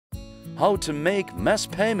how to make mass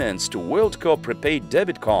payments to Worldcore Prepaid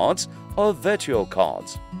Debit Cards or virtual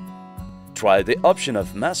cards. Try the option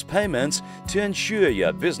of mass payments to ensure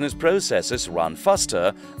your business processes run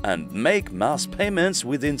faster and make mass payments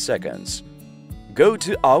within seconds. Go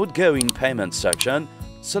to Outgoing Payment section,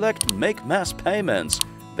 select Make Mass Payments,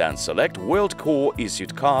 then select Worldcore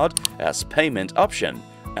Issued Card as Payment option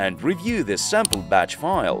and review the sample batch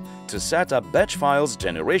file to set up batch files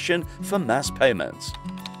generation for mass payments.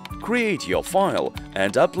 Create your file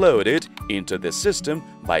and upload it into the system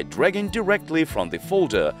by dragging directly from the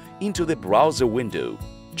folder into the browser window.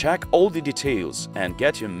 Check all the details and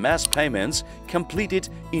get your mass payments completed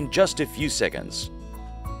in just a few seconds.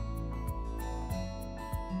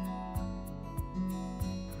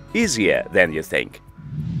 Easier than you think.